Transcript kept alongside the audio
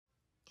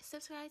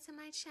subscribe to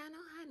my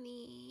channel,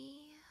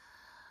 honey.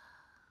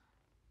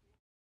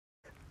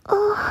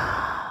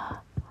 Oh,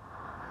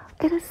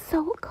 it is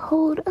so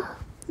cold.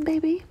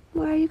 Baby,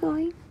 where are you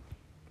going?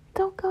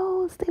 Don't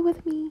go. Stay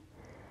with me.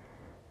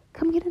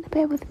 Come get into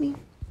bed with me.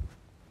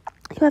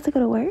 You have to go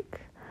to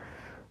work?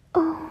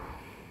 Oh,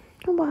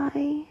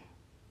 why?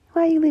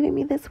 Why are you leaving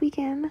me this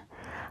weekend?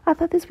 I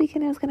thought this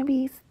weekend it was going to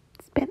be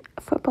spent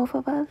for both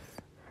of us.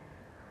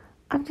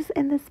 I'm just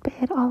in this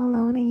bed all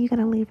alone and you're going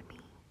to leave me.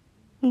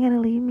 You're going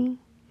to leave me?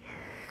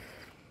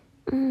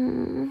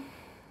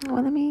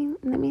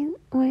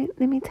 Well,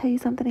 let me tell you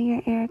something in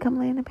your ear. Come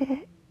lay in the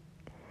bed.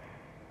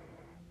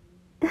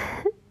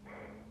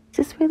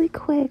 Just really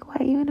quick. Why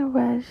are you in a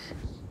rush?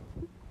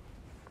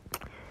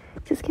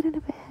 Just get into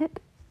bed.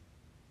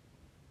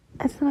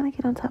 I just want to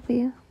get on top of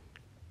you.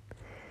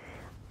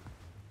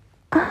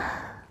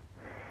 I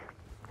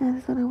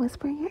just want to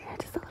whisper in your ear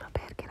just a little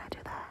bit. Can I do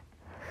that?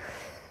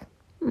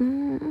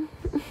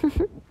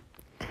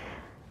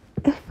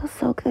 It feels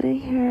so good in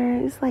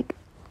here. It's like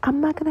I'm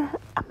not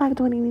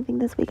doing anything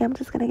this week. I'm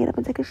just gonna get up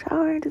and take a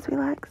shower and just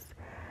relax.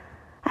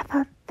 I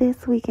thought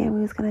this weekend we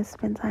was gonna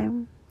spend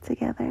time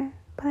together,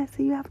 but I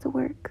see you have to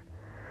work.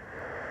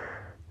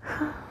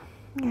 Yeah,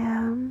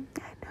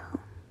 I know.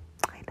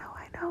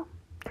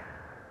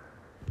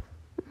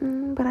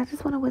 But I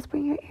just want to whisper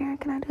in your ear.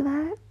 Can I do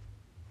that?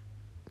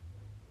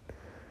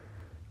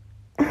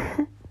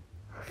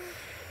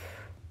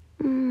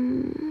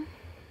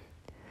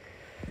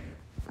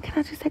 Can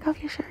I just take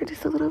off your shirt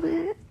just a little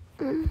bit?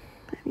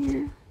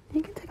 You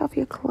can take off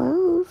your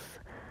clothes.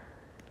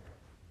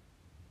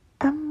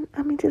 I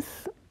mean,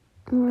 just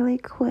really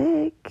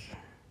quick.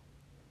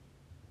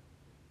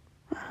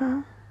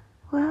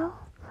 Well,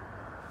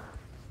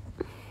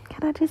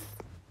 can I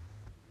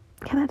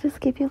just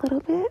give you a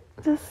little bit?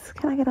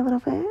 Can I get a little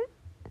bit?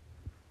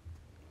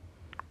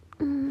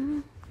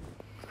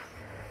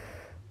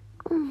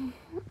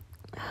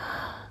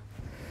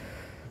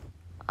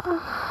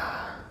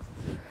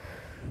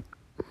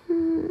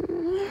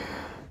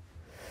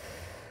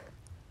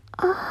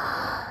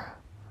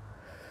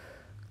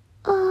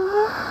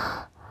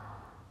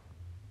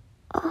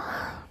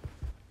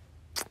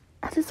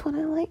 I just want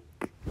to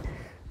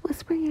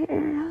whisper in your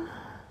ear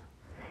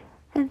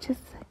and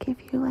just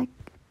give you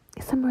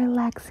some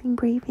relaxing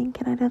breathing.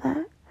 Can I do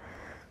that?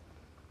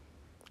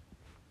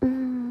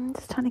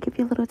 Just trying to give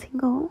you a little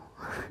tingle.